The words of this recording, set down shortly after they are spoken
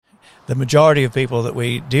the majority of people that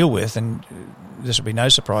we deal with, and this will be no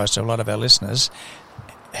surprise to a lot of our listeners,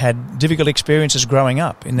 had difficult experiences growing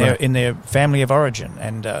up in their family of origin,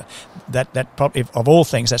 and that probably, of all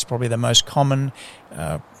things, that's probably the most common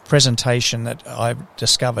presentation that I've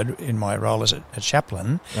discovered in my role as a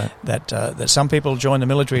chaplain. Right. That some people join the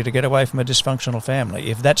military to get away from a dysfunctional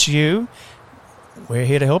family. If that's you, we're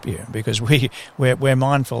here to help you, because we're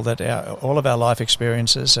mindful that all of our life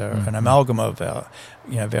experiences are an amalgam of our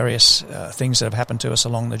various things that have happened to us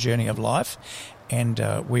along the journey of life, and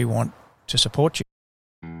we want to support you.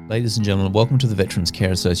 Ladies and gentlemen, welcome to the Veterans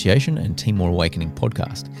Care Association and Timor Awakening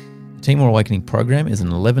podcast. The Timor Awakening program is an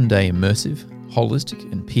 11-day immersive, holistic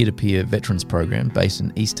and peer-to-peer veterans program based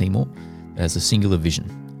in East Timor that has a singular vision,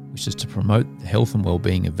 which is to promote the health and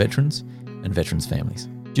well-being of veterans and veterans' families.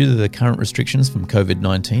 Due to the current restrictions from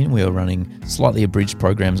COVID-19, we are running slightly abridged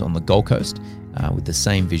programs on the Gold Coast with the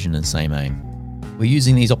same vision and same aim. We're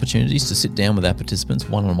using these opportunities to sit down with our participants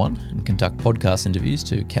one-on-one and conduct podcast interviews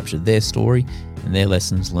to capture their story and their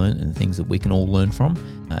lessons learned and things that we can all learn from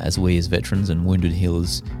as we as veterans and wounded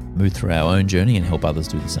healers move through our own journey and help others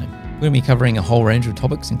do the same. We're going to be covering a whole range of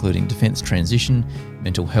topics, including defence transition,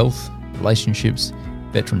 mental health, relationships,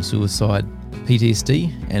 veteran suicide,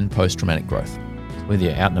 PTSD and post-traumatic growth. Whether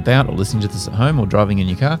you're out and about or listening to this at home or driving in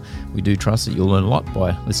your car, we do trust that you'll learn a lot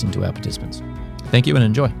by listening to our participants. Thank you and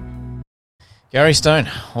enjoy. Gary Stone,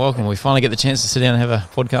 welcome. We finally get the chance to sit down and have a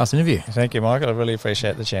podcast interview. Thank you, Michael. I really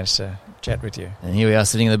appreciate the chance to chat with you. And here we are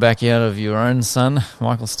sitting in the backyard of your own son,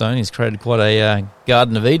 Michael Stone. He's created quite a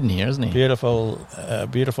Garden of Eden here, hasn't he? Beautiful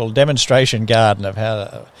demonstration garden of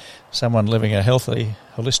how someone living a healthy,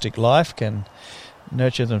 holistic life can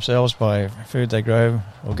nurture themselves by food they grow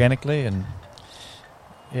organically and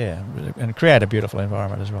create a beautiful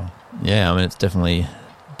environment as well. Yeah, I mean, it's definitely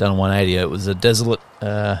done 180. It was a desolate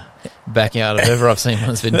backyard if ever I've seen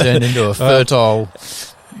one. It's been turned into a fertile,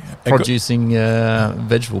 producing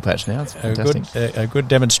vegetable patch now. It's fantastic. A good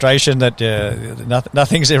demonstration that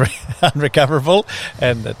nothing's unrecoverable,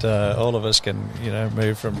 and that all of us can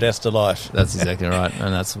move from death to life. That's exactly right,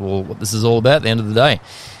 and that's what this is all about at the end of the day.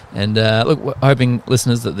 And look, we're hoping,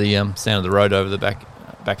 listeners, that the sound of the road over the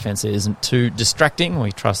back fence isn't too distracting.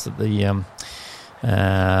 We trust that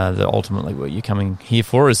that ultimately what you're coming here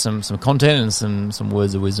for is some content and some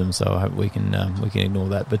words of wisdom. So I hope we can ignore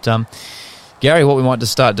that. But Gary, what we might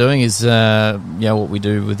just start doing is what we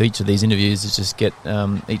do with each of these interviews is just get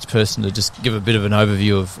each person to just give a bit of an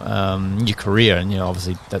overview of your career, and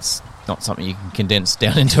obviously that's not something you can condense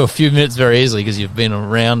down into a few minutes very easily because you've been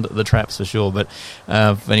around the traps for sure. But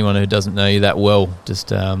for anyone who doesn't know you that well,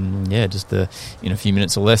 just in a few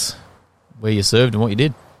minutes or less, where you served and what you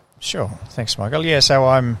did. Sure. Thanks, Michael. Yeah, so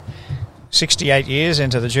I'm 68 years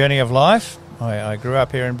into the journey of life. I grew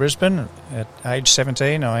up here in Brisbane. At age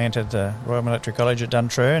 17, I entered the Royal Military College at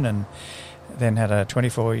Duntroon and then had a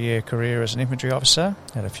 24-year career as an infantry officer.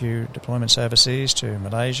 Had a few deployments overseas to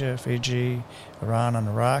Malaysia, Fiji, Iran and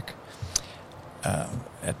Iraq.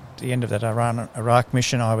 At the end of that Iraq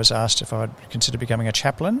mission, I was asked if I'd consider becoming a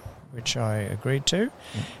chaplain, which I agreed to.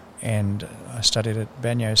 And I studied at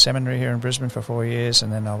Banyo Seminary here in Brisbane for 4 years,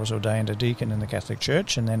 and then I was ordained a deacon in the Catholic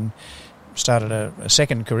Church, and then started a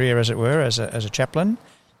second career, as it were, as a chaplain,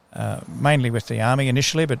 mainly with the Army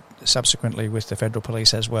initially, but subsequently with the Federal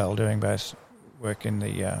Police as well, doing both work in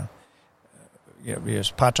the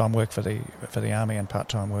part-time work for the Army and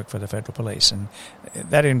part-time work for the Federal Police, and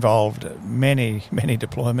that involved many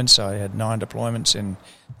deployments. I had 9 deployments in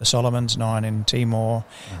the Solomons, 9 in Timor.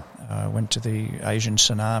 Went to the Asian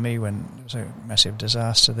tsunami when there was a massive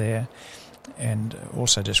disaster there, and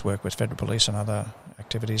also just worked with Federal Police on other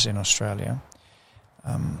activities in Australia.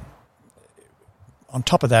 On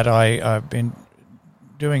top of that, I've been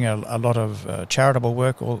doing a lot of charitable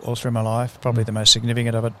work all through my life. Probably the most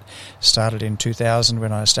significant of it started in 2000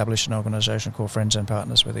 when I established an organisation called Friends and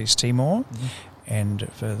Partners with East Timor. Mm-hmm.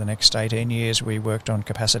 And for the next 18 years, we worked on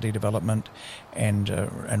capacity development and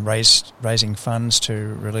raising funds to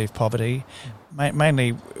relieve poverty,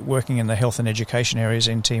 mainly working in the health and education areas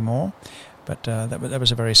in Timor. But that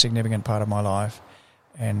was a very significant part of my life.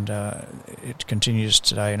 And it continues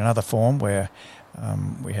today in another form where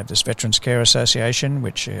we have this Veterans Care Association,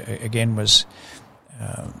 which again was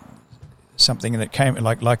something that came,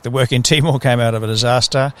 like the work in Timor, came out of a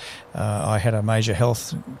disaster. I had a major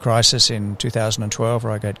health crisis in 2012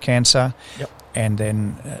 where I got cancer. Yep. And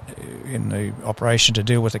then in the operation to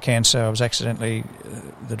deal with the cancer, I was accidentally,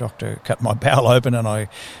 the doctor cut my bowel open and I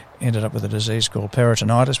ended up with a disease called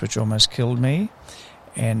peritonitis, which almost killed me.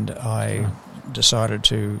 And I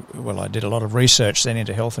decided I did a lot of research then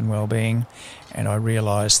into health and well-being, and I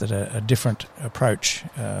realised that a different approach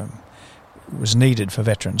was needed for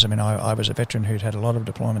veterans. I mean, I was a veteran who'd had a lot of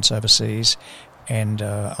deployments overseas, and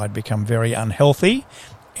I'd become very unhealthy,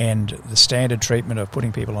 and the standard treatment of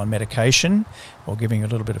putting people on medication or giving a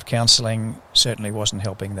little bit of counselling certainly wasn't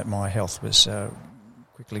helping, that my health was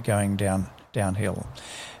quickly going downhill.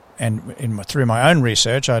 And through my own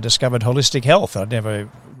research, I discovered holistic health. I'd never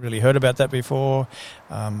really heard about that before.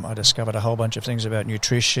 I discovered a whole bunch of things about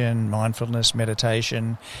nutrition, mindfulness,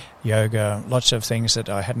 meditation, yoga, lots of things that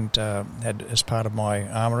I hadn't had as part of my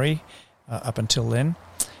armoury up until then.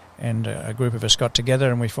 And a group of us got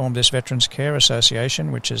together and we formed this Veterans Care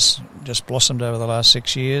Association, which has just blossomed over the last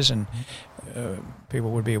 6 years. And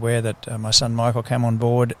people would be aware that my son Michael came on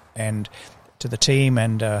board and to the team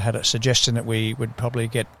and had a suggestion that we would probably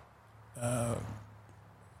get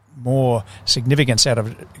more significance out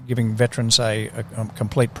of giving veterans a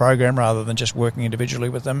complete program rather than just working individually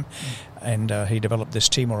with them. And he developed this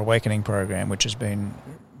Timor Awakening program, which has been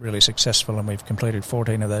really successful, and we've completed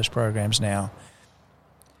 14 of those programs now.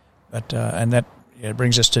 But and that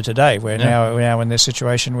brings us to today. We're now in this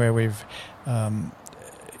situation where we've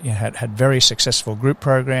had very successful group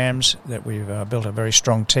programs, that we've built a very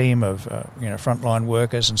strong team of frontline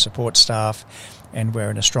workers and support staff, and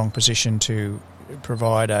we're in a strong position to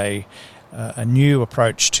provide a new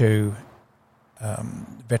approach to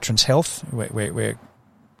veterans' health. We're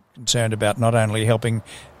concerned about not only helping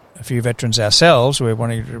a few veterans ourselves, we're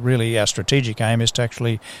wanting to really, our strategic aim is to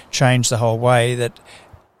actually change the whole way that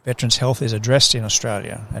veterans' health is addressed in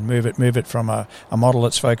Australia, and move it from a model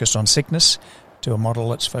that's focused on sickness to a model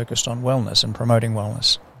that's focused on wellness and promoting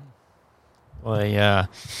wellness. Well, a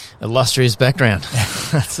illustrious background.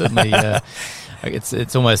 Certainly,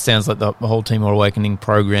 it almost sounds like the whole Timor Awakening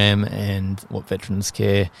program and what Veterans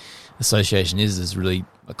Care Association is really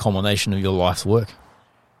a culmination of your life's work.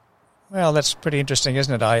 Well, that's pretty interesting,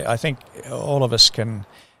 isn't it? I think all of us can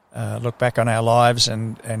look back on our lives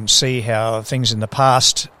and see how things in the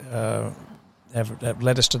past have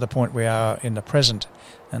led us to the point we are in the present.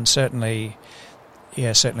 And certainly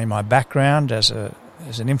my background as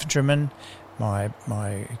an infantryman,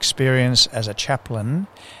 my experience as a chaplain,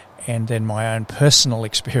 and then my own personal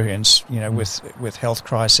experience, with health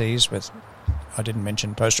crises, I didn't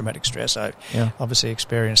mention post-traumatic stress. I obviously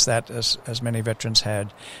experienced that as many veterans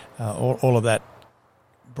had. All of that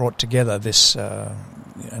brought together this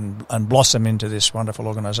and blossomed into this wonderful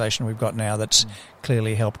organisation we've got now that's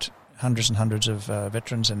clearly helped hundreds and hundreds of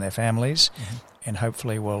veterans and their families, and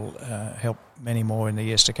hopefully will help many more in the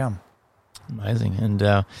years to come. Amazing.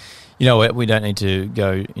 And, we don't need to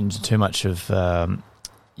go into too much of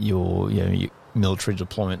your military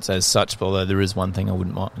deployments as such, but although there is one thing I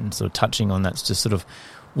wouldn't mind sort of touching on, that's just sort of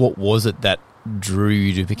what was it that drew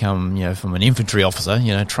you to become, from an infantry officer,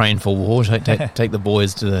 train for war, take the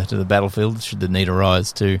boys to the battlefield should the need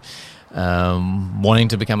arise, to wanting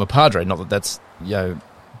to become a padre. Not that that's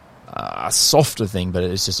a softer thing, but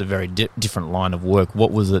it's just a very different line of work.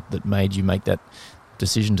 What was it that made you make that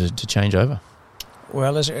decision to change over?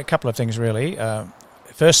 Well, there's a couple of things really.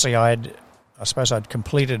 Firstly, I suppose I'd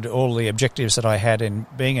completed all the objectives that I had in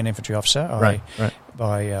being an infantry officer. Right.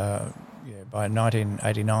 By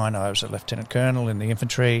 1989, I was a lieutenant colonel in the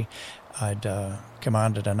infantry. I'd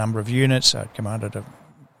commanded a number of units. I'd commanded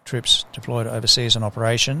troops deployed overseas in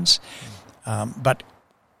operations. But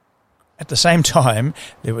at the same time,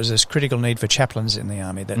 there was this critical need for chaplains in the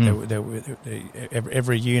army. That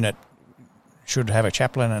every unit should have a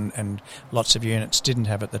chaplain, and lots of units didn't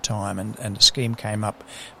have at the time. And a scheme came up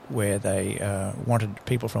where they wanted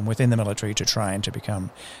people from within the military to train to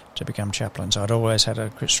become chaplains. I'd always had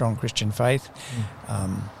a strong Christian faith,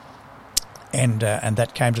 and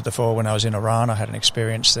that came to the fore when I was in Iran. I had an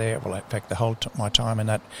experience there. Well, in fact, my time in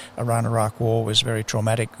that Iran-Iraq war was very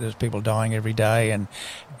traumatic. There's people dying every day,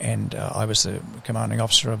 and I was the commanding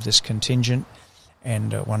officer of this contingent.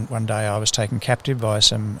 And one day I was taken captive by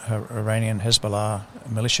some Iranian Hezbollah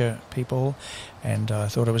militia people, and I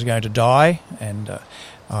thought I was going to die, and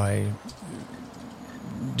I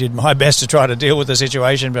did my best to try to deal with the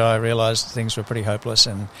situation, but I realised things were pretty hopeless.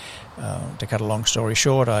 And to cut a long story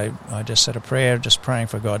short, I just said a prayer, just praying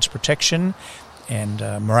for God's protection, and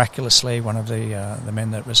miraculously one of the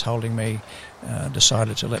men that was holding me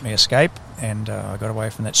decided to let me escape, and I got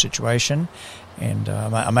away from that situation. And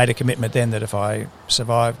I made a commitment then that if I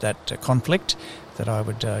survived that conflict, that I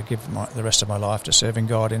would give the rest of my life to serving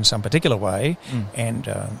God in some particular way. And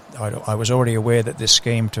I was already aware that this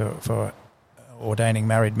scheme for ordaining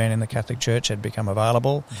married men in the Catholic Church had become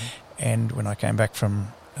available. And when I came back from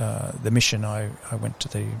the mission, I went to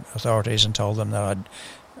the authorities and told them that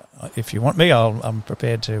if you want me, I'm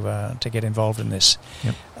prepared to get involved in this.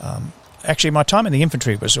 Yep. actually my time in the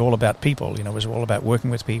infantry was all about people. It was all about working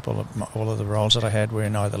with people. All of the roles that I had were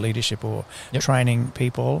in either leadership or training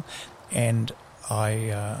people, and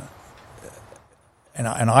I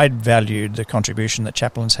valued the contribution that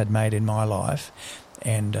chaplains had made in my life,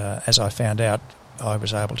 and as I found out, I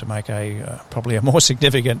was able to make probably a more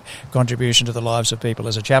significant contribution to the lives of people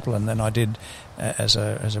as a chaplain than I did as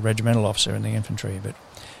a regimental officer in the infantry. But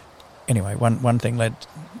anyway, one thing led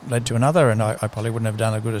to another, and I probably wouldn't have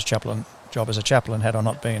done a good job as a chaplain had I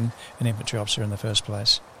not been an infantry officer in the first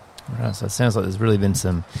place. Right, so it sounds like there's really been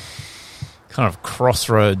some kind of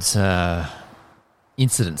crossroads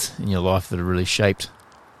incidents in your life that have really shaped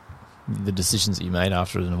the decisions that you made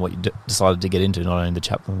after it and what you decided to get into, not only the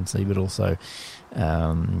chaplaincy but also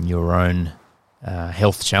your own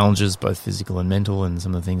health challenges, both physical and mental, and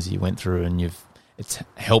some of the things that you went through, and it's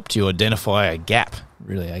helped you identify a gap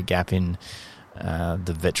in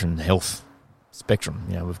the veteran health spectrum.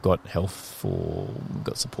 We've got we've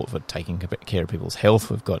got support for taking care of people's health.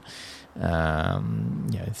 We've got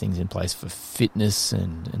things in place for fitness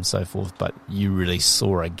and so forth. But you really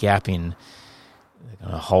saw a gap in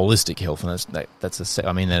holistic health, and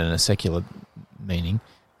I mean that in a secular meaning,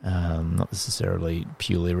 not necessarily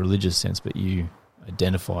purely religious sense. But you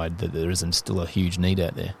identified that there isn't still a huge need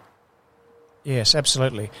out there. Yes,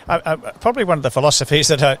 absolutely. Probably one of the philosophies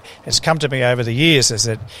that has come to me over the years is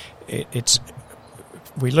that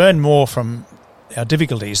we learn more from our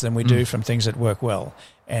difficulties than we do from things that work well.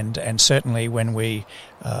 And certainly when we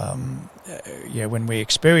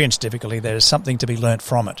experience difficulty, there is something to be learnt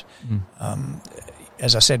from it.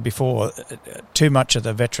 As I said before, too much of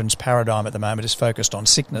the veterans' paradigm at the moment is focused on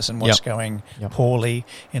sickness and what's going poorly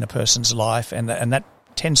in a person's life, and that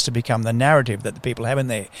tends to become the narrative that the people have in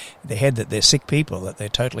their head, that they're sick people, that they're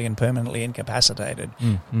totally and permanently incapacitated.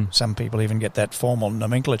 Some people even get that formal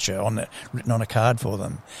nomenclature written on a card for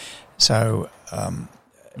them. So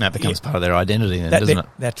that becomes part of their identity, then, doesn't it?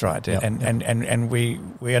 That's right. Yep. And we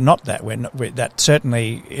are not that. That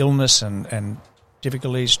certainly illness and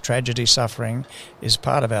difficulties, tragedy, suffering is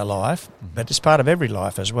part of our life, but it's part of every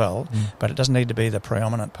life as well. But it doesn't need to be the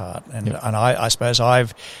predominant part. And I suppose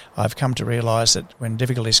I've come to realise that when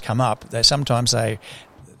difficulties come up, sometimes they're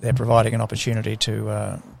providing an opportunity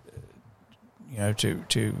to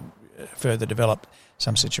further develop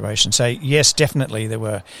some situation. So yes, definitely there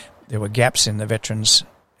were gaps in the veterans'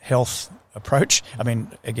 health approach. I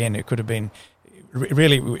mean, again, it could have been.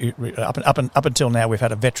 Really, up until now, we've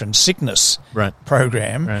had a veteran sickness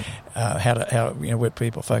program. Where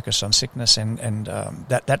people focus on sickness, and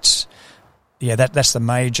that's the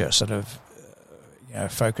major sort of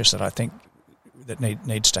focus that I think that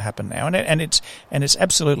needs to happen now, and it's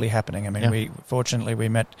absolutely happening. I mean, we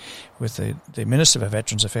met with the Minister for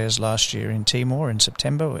Veterans Affairs last year in Timor in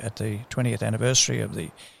September at the 20th anniversary of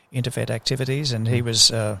the Interfet activities, and he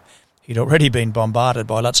was. He'd already been bombarded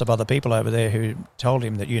by lots of other people over there who told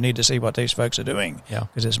him that you need to see what these folks are doing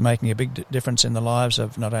because it's making a big difference in the lives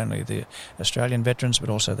of not only the Australian veterans but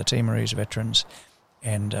also the Timorese veterans.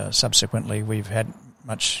 And subsequently we've had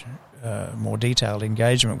much more detailed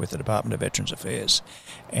engagement with the Department of Veterans Affairs,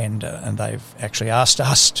 and they've actually asked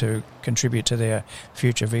us to contribute to their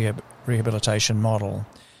future rehabilitation model.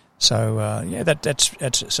 So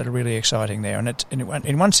that's sort of really exciting there, and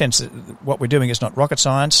in one sense, what we're doing is not rocket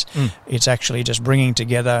science. It's actually just bringing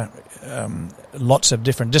together lots of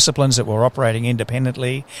different disciplines that were operating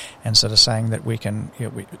independently, and sort of saying that we can,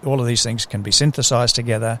 all of these things can be synthesised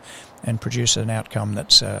together and produce an outcome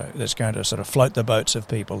that's going to sort of float the boats of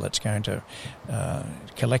people. That's going to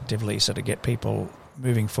collectively sort of get people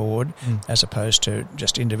moving forward, as opposed to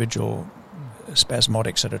just individual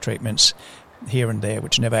spasmodic sort of treatments here and there,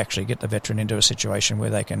 which never actually get the veteran into a situation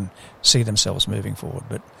where they can see themselves moving forward.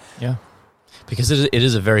 But because it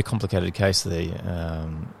is a very complicated case.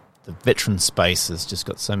 The veteran space has just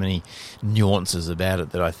got so many nuances about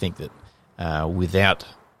it that I think that without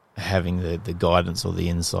having the guidance or the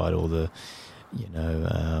insight or the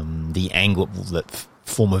angle that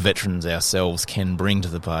former veterans ourselves can bring to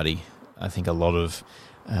the party, I think a lot of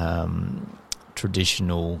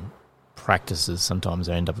traditional practices sometimes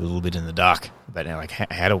end up a little bit in the dark about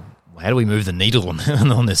how do we move the needle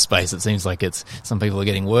on this space. It seems like some people are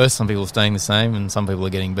getting worse, some people are staying the same, and some people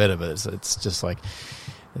are getting better, but it's just like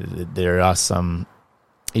there are some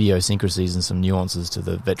idiosyncrasies and some nuances to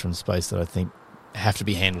the veteran space that I think have to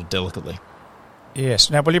be handled delicately.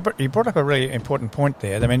 Yes. Now, well, you brought up a really important point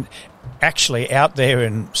there. I mean, actually out there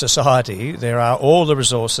in society, there are all the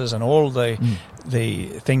resources and all the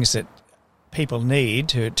things that people need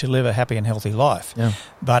to live a happy and healthy life. Yeah.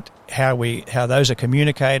 But how those are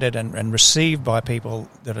communicated and received by people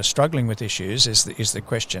that are struggling with issues is the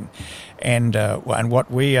question. And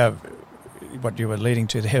what you were leading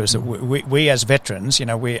to there is that we as veterans,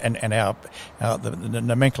 the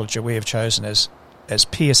nomenclature we have chosen as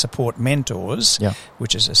peer support mentors,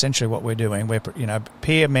 which is essentially what we're doing. We're,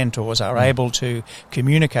 peer mentors are able to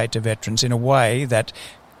communicate to veterans in a way that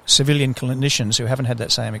civilian clinicians who haven't had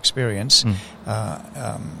that same experience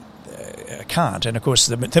can't. And of course,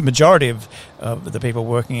 the majority of the people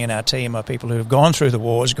working in our team are people who have gone through the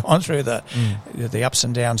wars, gone through the ups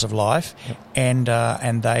and downs of life, and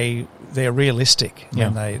they're realistic,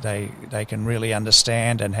 and they can really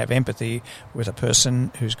understand and have empathy with a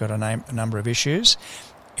person who's got a number of issues,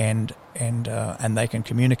 and they can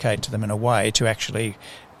communicate to them in a way to actually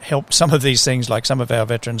help some of these things. Like some of our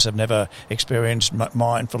veterans have never experienced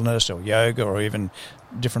mindfulness or yoga or even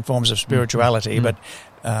different forms of spirituality, but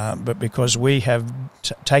because we have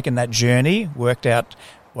taken that journey, worked out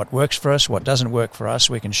what works for us, what doesn't work for us,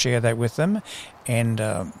 we can share that with them, and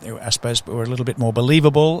I suppose we're a little bit more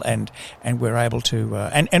believable, and we're able to,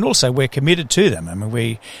 and also we're committed to them. I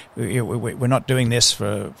mean, we're not doing this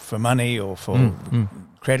for money or for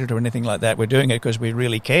credit or anything like that. We're doing it because we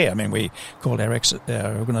really care. I mean, we called our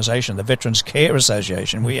organisation the Veterans Care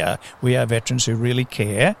Association. We are veterans who really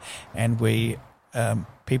care, and we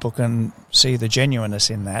people can see the genuineness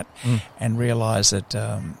in that and realise that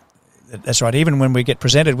that's right. Even when we get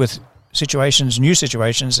presented with new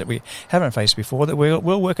situations that we haven't faced before, that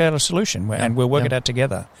we'll work out a solution and we'll work it out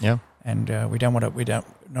together. Yeah. And we don't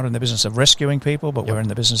not in the business of rescuing people, but we're in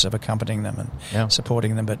the business of accompanying them and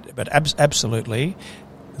supporting them. But absolutely,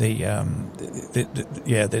 this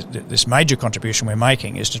major contribution we're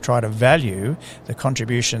making is to try to value the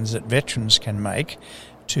contributions that veterans can make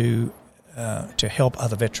to help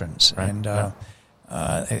other veterans. Right. And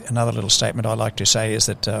another little statement I like to say is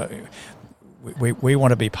that we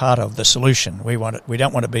want to be part of the solution. We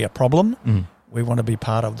don't want to be a problem. We want to be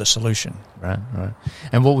part of the solution. Right.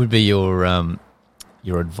 And what would be your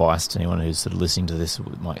advice to anyone who's sort of listening to this?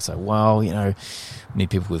 Might say, well, we need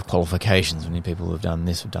people with qualifications. We need people who have done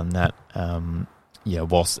this, who've done that.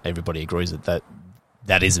 Whilst everybody agrees that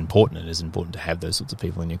is important, it is important to have those sorts of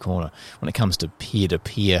people in your corner. When it comes to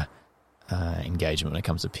peer-to-peer engagement, when it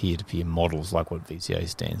comes to peer-to-peer models like what VCA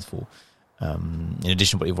stands for, in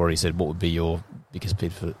addition to what you've already said, what would be your biggest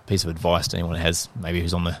piece of advice to anyone who's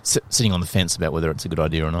sitting on the fence about whether it's a good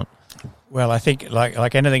idea or not? Well, I think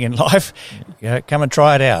like anything in life, come and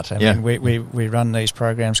try it out. I mean, we run these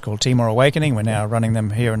programs called Timor Awakening. We're now running them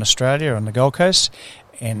here in Australia on the Gold Coast,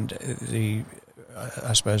 and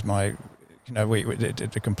I suppose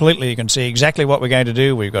completely, you can see exactly what we're going to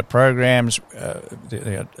do. We've got programs,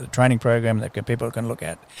 the training program that people can look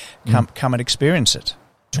at. Come and experience it.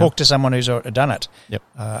 Talk to someone who's done it. Yep.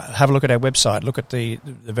 Have a look at our website. Look at the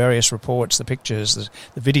various reports, the pictures,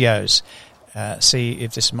 the videos. See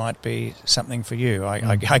if this might be something for you.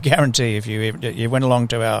 I guarantee if you went along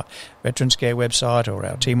to our Veterans Care website or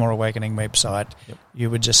our Timor Awakening website, you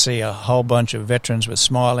would just see a whole bunch of veterans with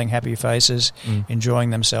smiling, happy faces,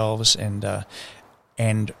 enjoying themselves, and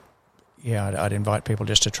I'd invite people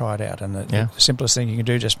just to try it out. And the simplest thing you can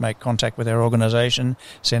do, just make contact with our organisation,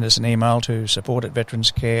 send us an email to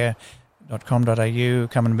support@veteranscare.com.au,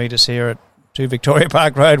 come and meet us here at 2 Victoria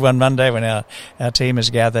Park Road one Monday when our team is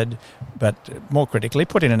gathered. But more critically,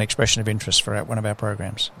 put in an expression of interest for one of our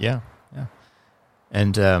programs. Yeah.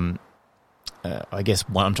 And I guess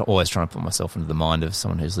I'm always trying to put myself into the mind of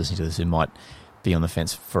someone who's listening to this who might be on the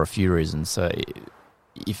fence for a few reasons. So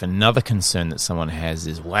if another concern that someone has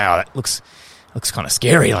is, wow, that looks kind of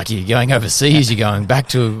scary, like you're going overseas, you're going back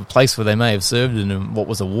to a place where they may have served in what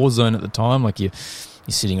was a war zone at the time, like you're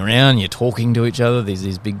sitting around, you're talking to each other, there's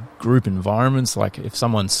these big group environments. Like if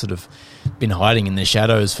someone's sort of been hiding in the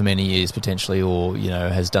shadows for many years potentially, or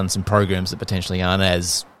has done some programs that potentially aren't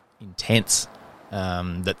as intense,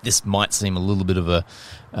 that this might seem a little bit of a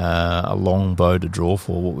long bow to draw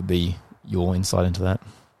for. What would be your insight into that?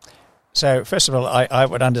 So first of all, I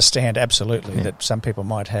would understand absolutely that some people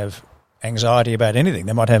might have anxiety about anything.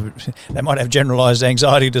 They might have generalised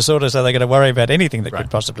anxiety disorder, so they're going to worry about anything that could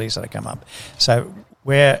possibly sort of come up. So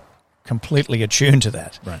we're completely attuned to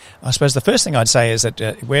that. Right. I suppose the first thing I'd say is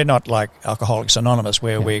that we're not like Alcoholics Anonymous,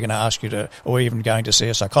 where we're going to ask you to, or even going to see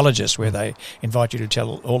a psychologist, where they invite you to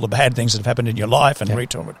tell all the bad things that have happened in your life and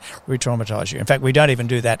re-traumatize you. In fact, we don't even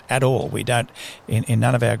do that at all. We don't, in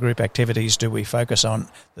none of our group activities do we focus on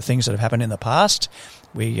the things that have happened in the past.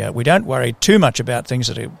 We don't worry too much about things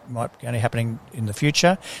that might be only happening in the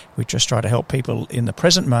future. We just try to help people in the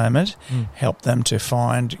present moment, help them to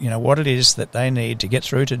find, what it is that they need to get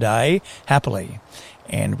through today happily.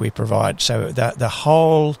 And we provide, so the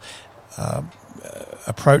whole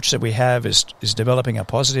approach that we have is developing a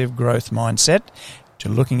positive growth mindset, to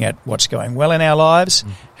looking at what's going well in our lives,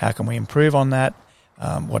 how can we improve on that,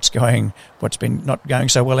 what's been not going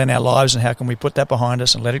so well in our lives, and how can we put that behind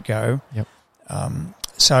us and let it go. Yep.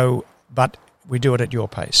 But we do it at your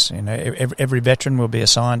pace. Every veteran will be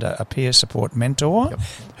assigned a peer support mentor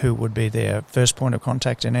who would be their first point of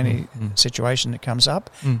contact in any situation that comes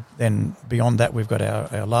up. Then beyond that, we've got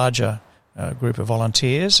our larger group of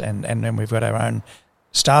volunteers, and then we've got our own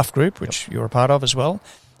staff group, which you're a part of as well.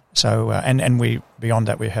 So and we beyond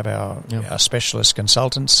that, we have our specialist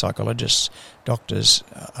consultants, psychologists, doctors,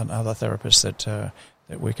 and other therapists that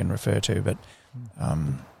we can refer to.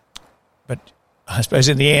 But I suppose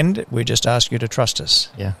in the end, we just ask you to trust us.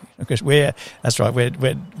 Yeah, because we're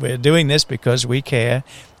doing this because we care,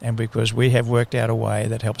 and because we have worked out a way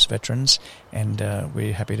that helps veterans, and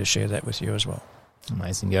we're happy to share that with you as well.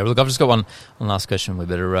 Amazing, Gary. Look, I've just got one last question. We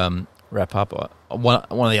better wrap up. One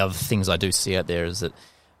of the other things I do see out there is that,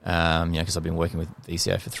 because I've been working with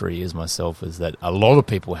VCA for 3 years myself, is that a lot of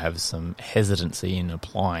people have some hesitancy in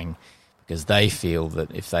applying, because they feel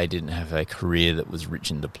that if they didn't have a career that was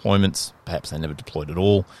rich in deployments, perhaps they never deployed at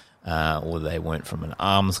all, or they weren't from an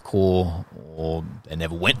arms corps, or they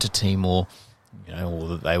never went to Timor, or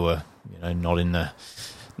that they were, not at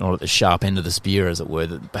the sharp end of the spear, as it were,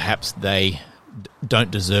 that perhaps they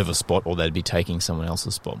don't deserve a spot, or they'd be taking someone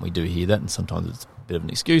else's spot. And we do hear that, and sometimes it's a bit of an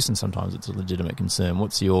excuse, and sometimes it's a legitimate concern.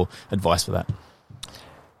 What's your advice for that?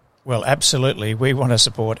 Well, absolutely. We want to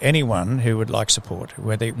support anyone who would like support,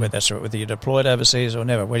 whether you're deployed overseas or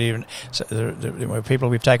never. There were people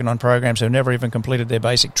we've taken on programs who never even completed their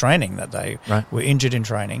basic training, that they were injured in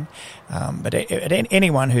training. But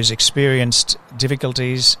anyone who's experienced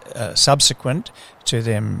difficulties subsequent to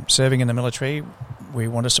them serving in the military, we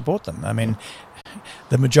want to support them. I mean,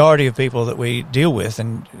 the majority of people that we deal with,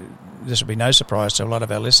 and this will be no surprise to a lot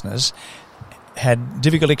of our listeners, had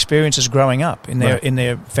difficult experiences growing up in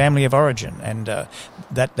their family of origin, and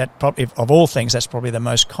that probably, of all things, that's probably the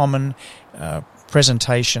most common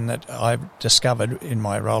presentation that I've discovered in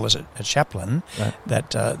my role as a chaplain.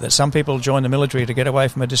 That some people join the military to get away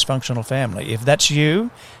from a dysfunctional family. If that's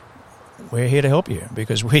you, we're here to help you,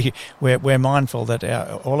 because we're mindful that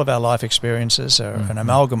all of our life experiences are an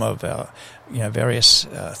amalgam of our various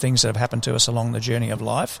things that have happened to us along the journey of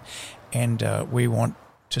life, and we want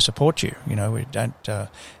to support you. We don't.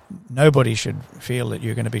 Nobody should feel that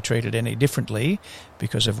you're going to be treated any differently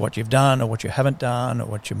because of what you've done or what you haven't done or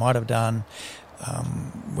what you might have done.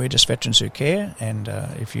 We're just veterans who care, and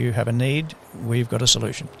if you have a need, we've got a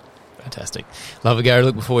solution. Fantastic. Love it, Gary.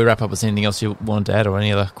 Look, before we wrap up, is there anything else you wanted to add, or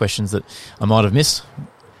any other questions that I might have missed?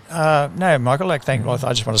 No, Michael, I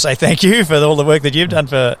just want to say thank you for all the work that you've done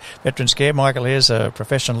for Veterans Care. Michael here's a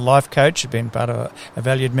professional life coach, been part of a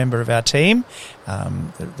valued member of our team. There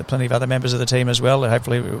are plenty of other members of the team as well.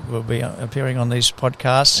 Hopefully will be appearing on these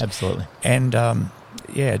podcasts. Absolutely. And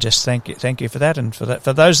just thank you for that. And for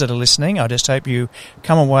those that are listening, I just hope you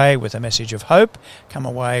come away with a message of hope, come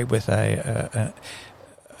away with an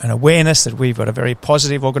awareness that we've got a very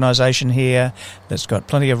positive organisation here that's got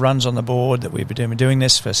plenty of runs on the board, that we've been doing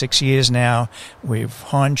this for 6 years now. We've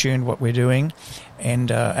fine-tuned what we're doing, and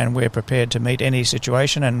we're prepared to meet any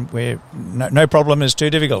situation, and no problem is too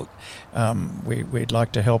difficult. We'd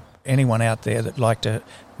like to help anyone out there that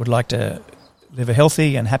would like to live a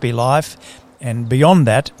healthy and happy life, and beyond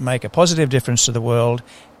that, make a positive difference to the world,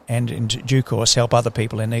 and in due course help other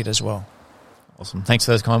people in need as well. Awesome. Thanks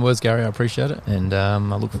for those kind words, Gary. I appreciate it. And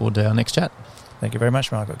I look forward to our next chat. Thank you very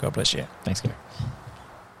much, Michael. God bless you. Thanks, Gary.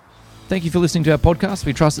 Thank you for listening to our podcast.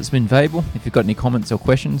 We trust it's been valuable. If you've got any comments or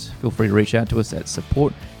questions, feel free to reach out to us at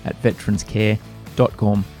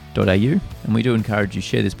support@veteranscare.com.au. And we do encourage you to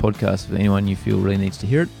share this podcast with anyone you feel really needs to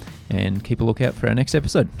hear it. And keep a lookout for our next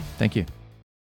episode. Thank you.